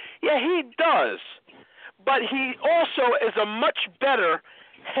McVay? Yeah, he does. But he also is a much better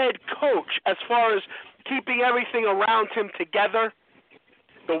head coach as far as keeping everything around him together.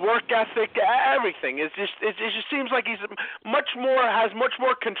 The work ethic, everything. It just seems like he's has much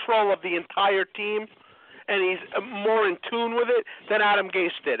more control of the entire team, and he's more in tune with it than Adam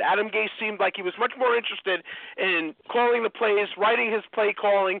Gase did. Adam Gase seemed like he was much more interested in calling the plays, writing his play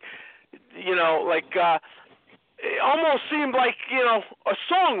calling. It almost seemed like a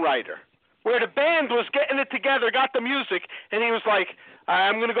songwriter, where the band was getting it together, got the music, and he was like,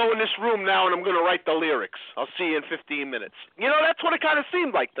 I'm going to go in this room now and I'm going to write the lyrics. I'll see you in 15 minutes. That's what it kind of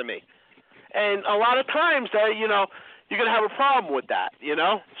seemed like to me. And a lot of times, you're going to have a problem with that,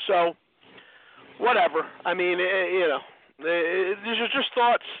 So, whatever. I mean, these are just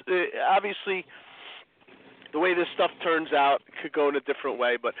thoughts. Obviously, the way this stuff turns out could go in a different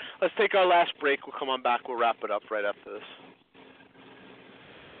way. But let's take our last break. We'll come on back. We'll wrap it up right after this.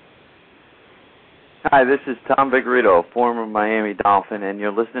 Hi, this is Tom Vigorito, former Miami Dolphin, and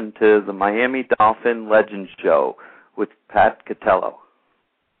you're listening to the Miami Dolphin Legends Show with Pat Catello.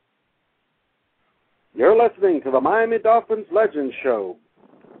 You're listening to the Miami Dolphins Legends Show,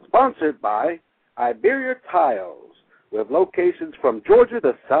 sponsored by Iberia Tiles, with locations from Georgia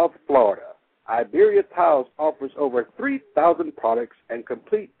to South Florida. Iberia Tiles offers over 3,000 products and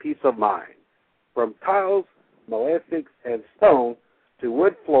complete peace of mind. From tiles, mosaics, and stone, to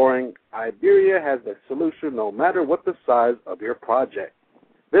wood flooring, Iberia has the solution no matter what the size of your project.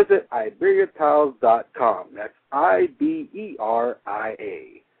 Visit IberiaTiles.com. That's IBERIA.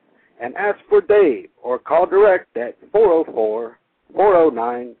 And ask for Dave or call direct at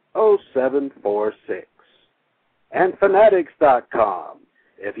 404-409-0746. And Fanatics.com.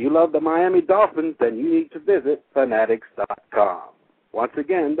 If you love the Miami Dolphins, then you need to visit Fanatics.com. Once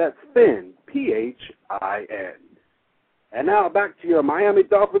again, that's Finn, P-H-I-N. And now back to your Miami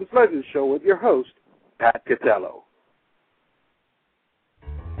Dolphins Legends Show with your host, Pat Catello.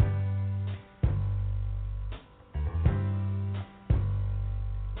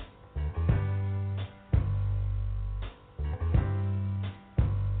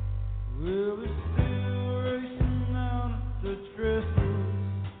 Well, we're still racing down the trestle,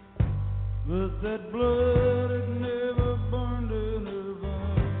 but that blood had never burned in her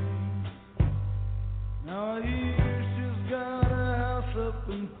veins. Now got a house up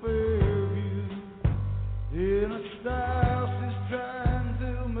in Fairview in a style she's trying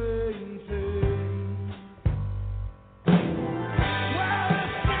to maintain. Well,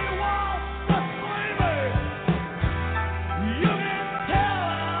 if she wants to scream, you can tell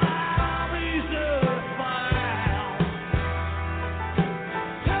her I'm easy to find.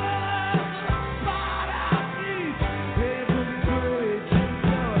 Tell her there's a spot out east, every great you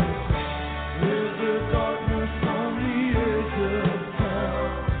know it. There's the darkness on the edge of town.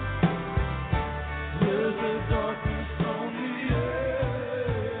 There's the darkness on the edge of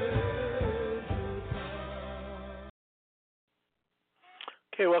town.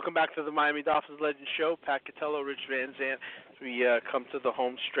 Okay, welcome back to the Miami Dolphins Legends Show. Pat Catello, Rich Van Zandt. We come to the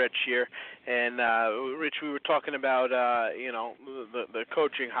home stretch here, and Rich, we were talking about the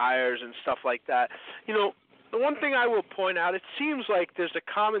coaching hires and stuff like that. The one thing I will point out, it seems like there's a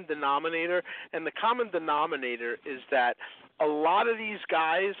common denominator, and the common denominator is that a lot of these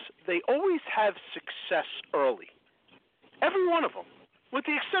guys, they always have success early. Every one of them, with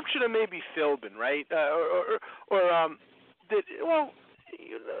the exception of maybe Philbin, right?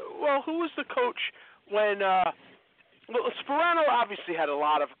 Who was the coach when? Sperano obviously had a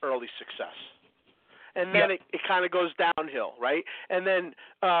lot of early success, and then it kind of goes downhill, right? And then,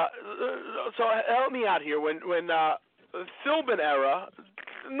 so help me out here. When Philbin era,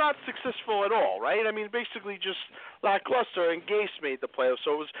 not successful at all, right? I mean, basically just lackluster, and Gase made the playoffs.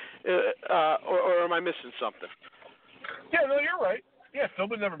 So it was, or am I missing something? Yeah, no, you're right. Yeah,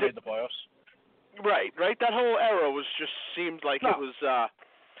 Philbin never made the playoffs. Right. That whole era seemed like it was. Yeah,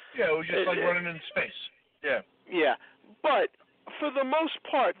 it was just like running in space. Yeah. Yeah, but for the most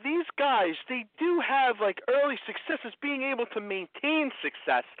part, these guys, they do have like early successes, being able to maintain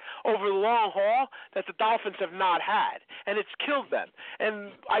success over the long haul that the Dolphins have not had, and it's killed them.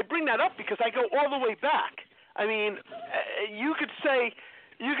 And I bring that up because I go all the way back. I mean, you could say,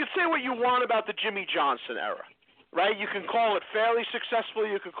 you can say what you want about the Jimmy Johnson era, right? You can call it fairly successful.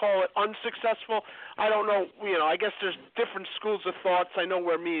 You could call it unsuccessful. I don't know. I guess there's different schools of thoughts. I know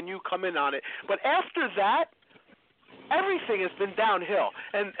where me and you come in on it. But after that, everything has been downhill.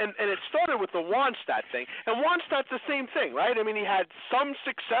 And it started with the Wannstedt thing. And Wannstedt's the same thing, right? I mean, he had some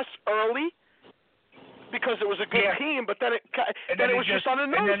success early because it was a good team, but then it was just on a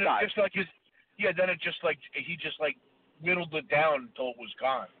nosedive. Then it just he just whittled it down until it was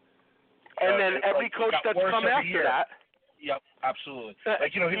gone. And then every coach that's come after that. Yep, absolutely.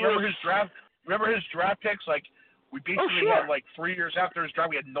 Remember his draft picks? We basically had 3 years after his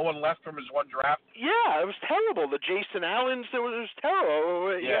draft, we had no one left from his one draft. Yeah, it was terrible. The Jason Allens, it was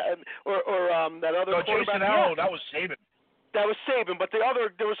terrible. Yeah, or that other quarterback. Jason Allen, that was Saban. That was Saban, but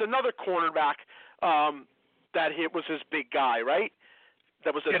there was another cornerback that was his big guy, right?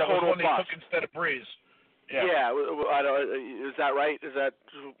 That was a total bust. That was one they took instead of Breeze. Yeah. I don't. Is that right? Is that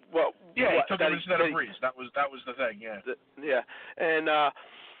what? Yeah, he took him instead of Breeze. That was the thing. Yeah. And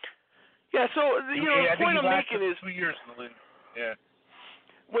So the point I'm making is 2 years in the league. Yeah.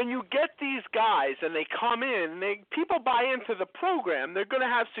 When you get these guys and they come in, people buy into the program. They're going to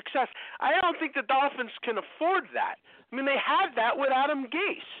have success. I don't think the Dolphins can afford that. I mean, they had that with Adam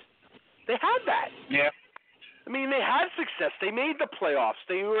Gase. They had that. Yeah. I mean, they had success. They made the playoffs.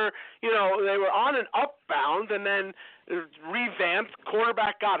 They were, they were on an upbound, and then revamped.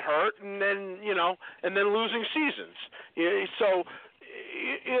 Quarterback got hurt, and then, and then losing seasons. So,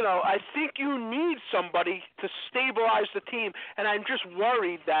 I think you need somebody to stabilize the team, and I'm just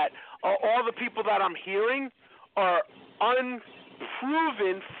worried that all the people that I'm hearing are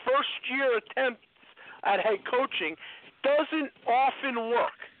unproven first-year attempts at head coaching. Doesn't often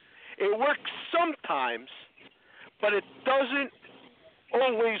work. It works sometimes, but it doesn't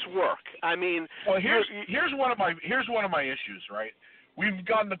always work. I mean, well, here's one of my issues, right? We've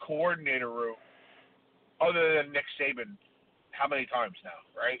gone the coordinator route, other than Nick Saban, how many times now,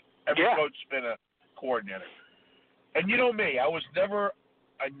 right? Every coach's been a coordinator. And you know me, I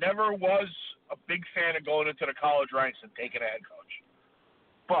never was a big fan of going into the college ranks and taking a head coach.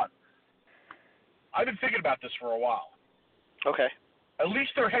 But I've been thinking about this for a while. Okay. At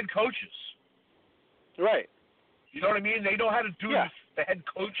least they're head coaches. Right. You know what I mean? They know how to do the head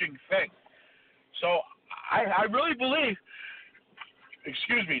coaching thing. So I really believe,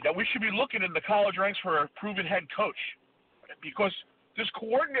 that we should be looking in the college ranks for a proven head coach, because this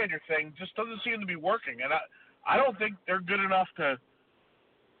coordinator thing just doesn't seem to be working, and I don't think they're good enough to,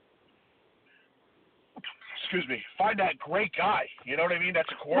 find that great guy. You know what I mean?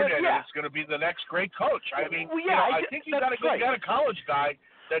 That's a coordinator that's going to be the next great coach. I mean, I think you got a college guy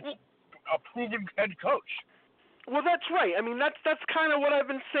that's a proven head coach. Well, that's right. I mean, that's kind of what I've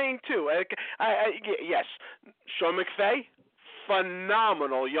been saying too. Yes, Sean McVay,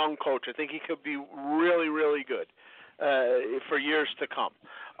 phenomenal young coach. I think he could be really, really good for years to come.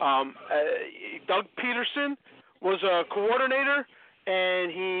 Doug Peterson was a coordinator, and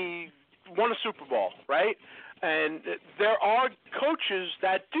he won a Super Bowl, right? And there are coaches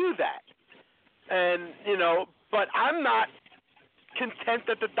that do that, and but I'm not content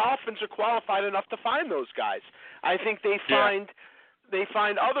that the Dolphins are qualified enough to find those guys. I think they find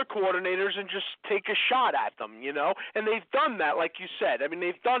other coordinators and just take a shot at them, and they've done that, like you said. I mean,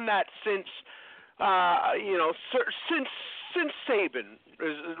 they've done that since since Saban,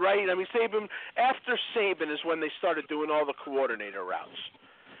 right? I mean, after Saban is when they started doing all the coordinator routes,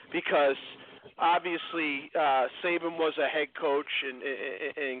 because obviously Saban was a head coach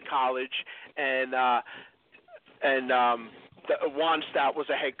in college, and Wannstedt was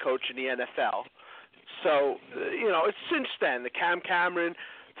a head coach in the NFL. So, it's since then, the Cam Cameron,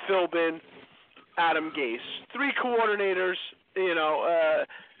 Philbin, Adam Gase, three coordinators. You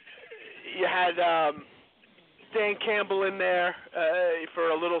had Dan Campbell in there for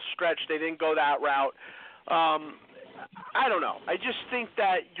a little stretch. They didn't go that route. I don't know. I just think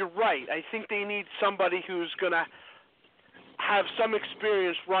that you're right. I think they need somebody who's going to have some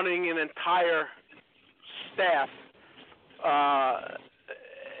experience running an entire staff,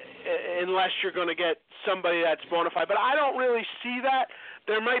 unless you're going to get somebody that's bona fide. But I don't really see that.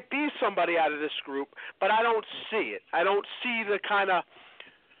 There might be somebody out of this group, but I don't see it. I don't see the kind of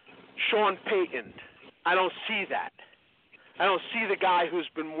Sean Payton. I don't see that. I don't see the guy who's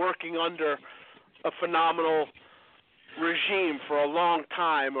been working under a phenomenal regime for a long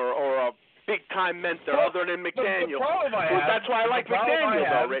time, or a big-time mentor other than McDaniel. That's why I like McDaniel,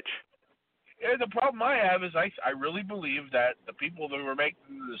 though, Rich. Yeah, the problem I have is I really believe that the people that were making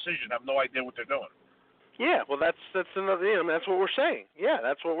the decision have no idea what they're doing. Yeah, well, that's another. That's what we're saying. Yeah,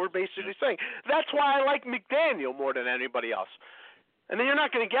 that's what we're basically saying. That's why I like McDaniel more than anybody else. And then you're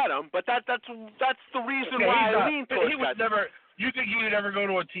not going to get him, but that's the reason why I lean towards that. You think he would ever go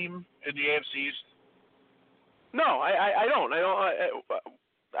to a team in the AFC East? No, I don't.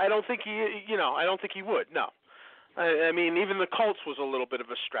 I don't think he. I don't think he would. No. I mean, even the Colts was a little bit of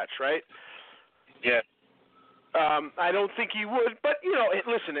a stretch, right? Yeah. I don't think he would, but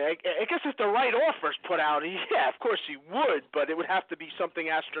listen. I guess if the right offer's put out, yeah, of course he would, but it would have to be something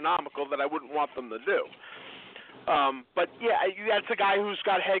astronomical that I wouldn't want them to do. But yeah, that's a guy who's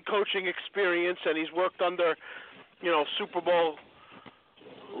got head coaching experience and he's worked under, Super Bowl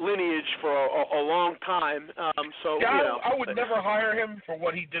lineage for a long time. I would never hire him for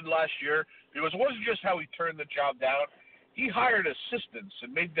what he did last year, because it wasn't just how he turned the job down. He hired assistants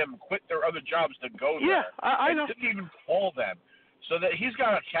and made them quit their other jobs to go there. Yeah, I know. Didn't even call them. So that he's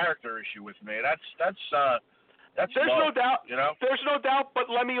got a character issue with me. That's There's low, no doubt. There's no doubt. But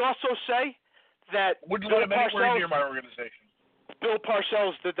let me also say that wouldn't let him anywhere near my organization. Bill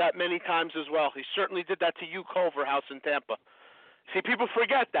Parcells did that many times as well. He certainly did that to Hugh Culverhouse in Tampa. See, people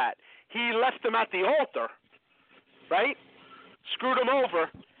forget that. He left him at the altar, right? Screwed him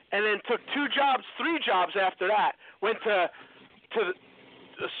over, and then took 3 jobs after that. Went to the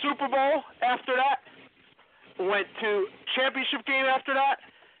Super Bowl after that, went to championship game after that,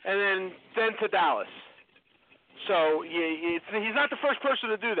 and then to Dallas. So he's not the first person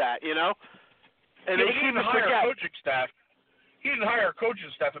to do that, And he didn't hire a coaching staff. He didn't hire a coaching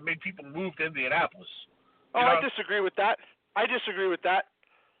staff and made people move to Indianapolis. I disagree with that. I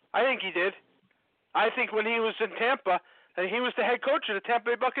think he did. I think when he was in Tampa, and he was the head coach of the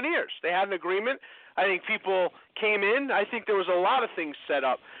Tampa Bay Buccaneers. They had an agreement. I think people came in. I think there was a lot of things set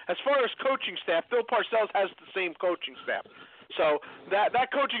up. As far as coaching staff, Bill Parcells has the same coaching staff. So that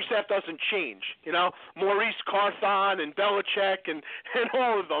coaching staff doesn't change. Maurice Carthon and Belichick and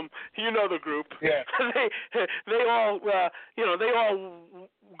all of them. The group. Yeah. they all they all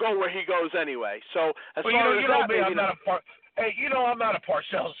go where he goes anyway. So as far as that, I'm not a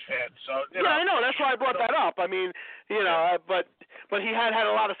Parcells fan. So I know. That's why I brought that up. I mean, but he had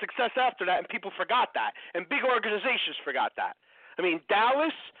a lot of success after that, and people forgot that, and big organizations forgot that. I mean,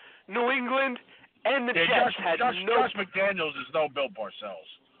 Dallas, New England, and the Jets had Josh McDaniels is no Bill Parcells.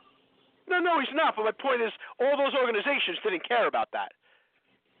 No, he's not. But my point is, all those organizations didn't care about that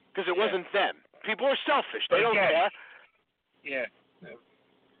because it wasn't them. People are selfish. They don't care. Yeah.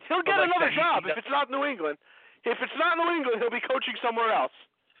 He'll get another job if it's not New England. If it's not New England, he'll be coaching somewhere else.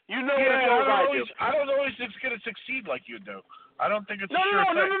 I don't know if it's going to succeed like you do. I don't think it's a sure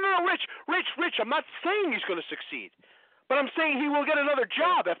thing. No, Rich. I'm not saying he's going to succeed, but I'm saying he will get another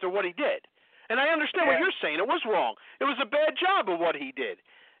job after what he did. And I understand what you're saying. It was wrong. It was a bad job of what he did,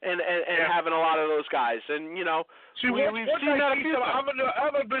 and having a lot of those guys. And we've seen that a few times.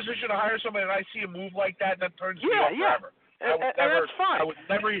 I'm in a position to hire somebody, and I see a move like that turns me off forever. And that's fine. I would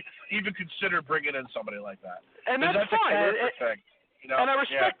never even consider bringing in somebody like that. And that's fine. A character thing. And I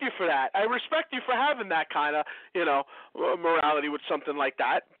respect you for that. I respect you for having that kind of, morality with something like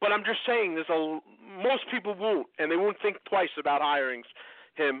that. But I'm just saying, most people won't, and they won't think twice about hiring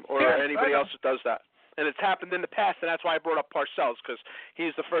him or anybody else that does that. And it's happened in the past, and that's why I brought up Parcells, because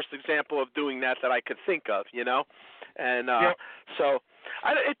he's the first example of doing that I could think of, And so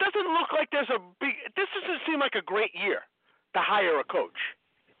it doesn't look like this doesn't seem like a great year to hire a coach.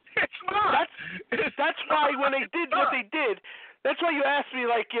 It's not. That's why when they did what they did, that's why you asked me,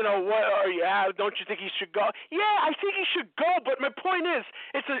 what are you? Don't you think he should go? Yeah, I think he should go. But my point is,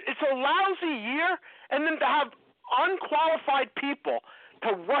 it's a lousy year, and then to have unqualified people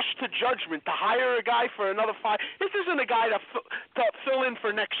to rush to judgment to hire a guy for another 5. This isn't a guy to fill in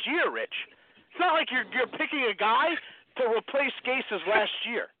for next year, Rich. It's not like you're picking a guy to replace Gase's last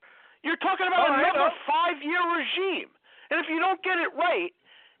year. You're talking about another 5-year regime, and if you don't get it right,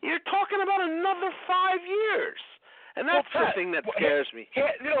 you're talking about another 5 years. And that's the thing that scares me.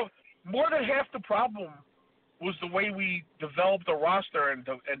 More than half the problem was the way we developed the roster and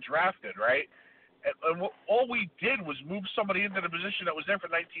drafted, right? And all we did was move somebody into the position that was there for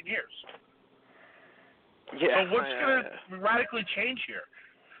 19 years. Yeah. So what's going to radically change here?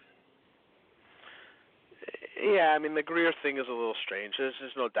 Yeah, I mean, the Greer thing is a little strange. There's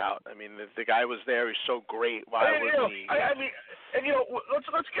no doubt. I mean, the guy was there. He's so great. Why wasn't he?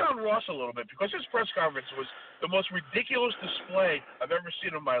 Let's get on Ross a little bit, because his press conference was the most ridiculous display I've ever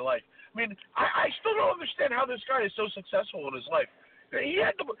seen in my life. I mean, I still don't understand how this guy is so successful in his life. He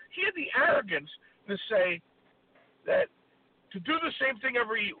had the arrogance to say that to do the same thing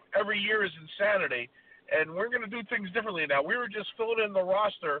every year is insanity, and we're going to do things differently now. We were just filling in the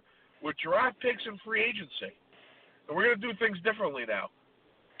roster with draft picks and free agency, and we're going to do things differently now.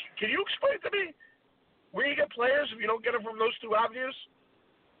 Can you explain to me where you get players if you don't get them from those two avenues?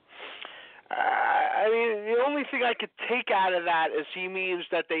 I mean, the only thing I could take out of that is he means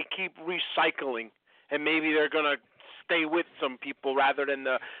that they keep recycling, and maybe they're going to stay with some people rather than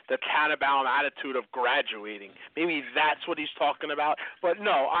the Tannenbaum attitude of graduating. Maybe that's what he's talking about. But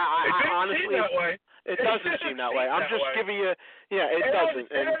no, I honestly, it doesn't seem that way. I'm just giving you, it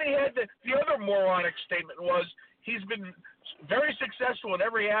doesn't. And then he had the other moronic statement was he's been very successful in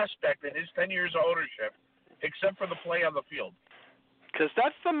every aspect in his 10 years of ownership, except for the play on the field. Because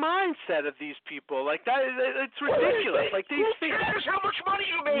that's the mindset of these people. Like that, it's ridiculous. Like these Who cares how much money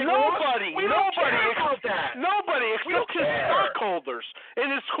you made? Nobody care about that. Nobody except his stockholders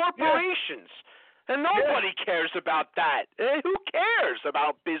and his corporations. And nobody cares about that. Who cares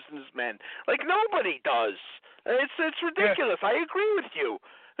about businessmen? Like nobody does. It's ridiculous. I agree with you.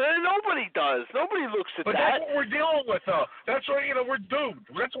 Nobody does. Nobody looks at that. But that's what we're dealing with, though. That's what we're doomed.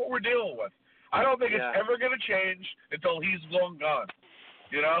 That's what we're dealing with. I don't think it's ever going to change until he's long gone.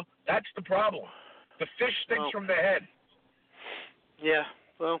 That's the problem. The fish stinks from the head. Yeah,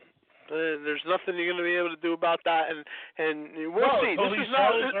 well, there's nothing you're going to be able to do about that, and we'll see. This is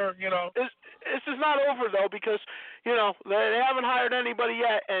not over though, because they haven't hired anybody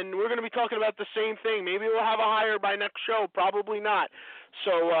yet, and we're going to be talking about the same thing. Maybe we'll have a hire by next show, probably not.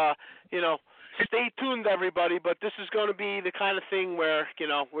 So stay tuned, everybody, but this is going to be the kind of thing where,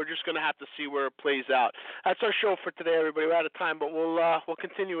 we're just going to have to see where it plays out. That's our show for today, everybody. We're out of time, but we'll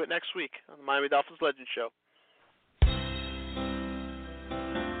continue it next week on the Miami Dolphins Legend Show.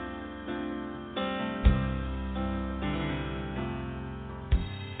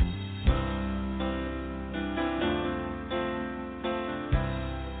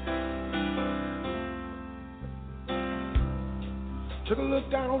 Took a look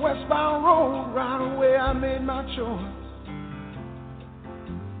down a westbound road, right away I made my choice.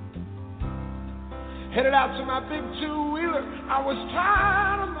 Headed out to my big two-wheeler, I was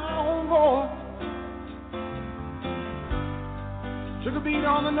tired of my own voice. Took a beat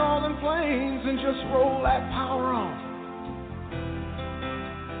on the northern plains and just rolled that power on.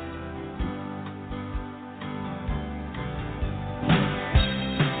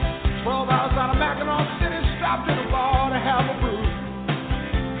 I was out of Mackinac City, stopped in a bar to have a brew.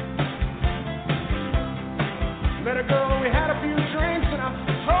 Met a girl and we had a few drinks, and I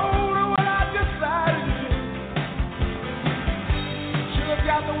told her what I decided to do. She looked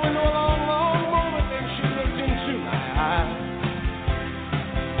out the window a long, long moment, then she looked into my eyes.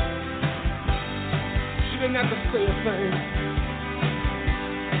 She didn't have to say a thing.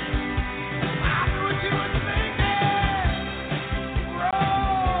 I knew what she was thinking.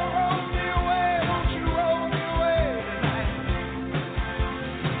 Roll me away, won't you roll me away tonight?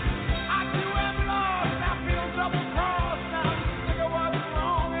 I too am lost, I feel double-crossed, now I'm sick of what's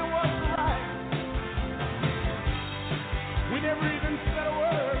wrong and what's right. We never even said a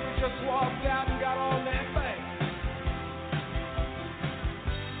word, we just walked out and got on that thing.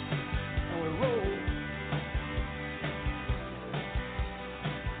 And we rolled.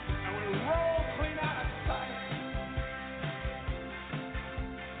 And we rolled clean out of sight.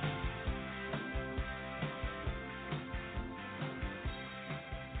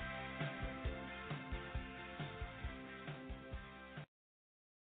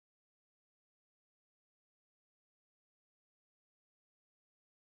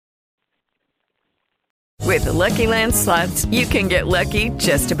 With the Lucky Land Slots, you can get lucky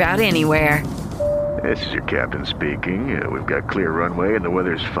just about anywhere. This is your captain speaking. We've got clear runway and the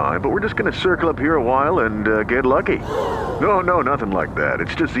weather's fine, but we're just going to circle up here a while and get lucky. No, nothing like that.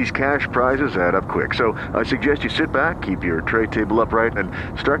 It's just these cash prizes add up quick. So I suggest you sit back, keep your tray table upright, and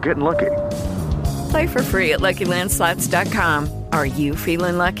start getting lucky. Play for free at LuckyLandSlots.com. Are you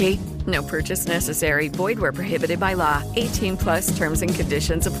feeling lucky? No purchase necessary. Void where prohibited by law. 18+ terms and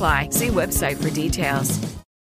conditions apply. See website for details.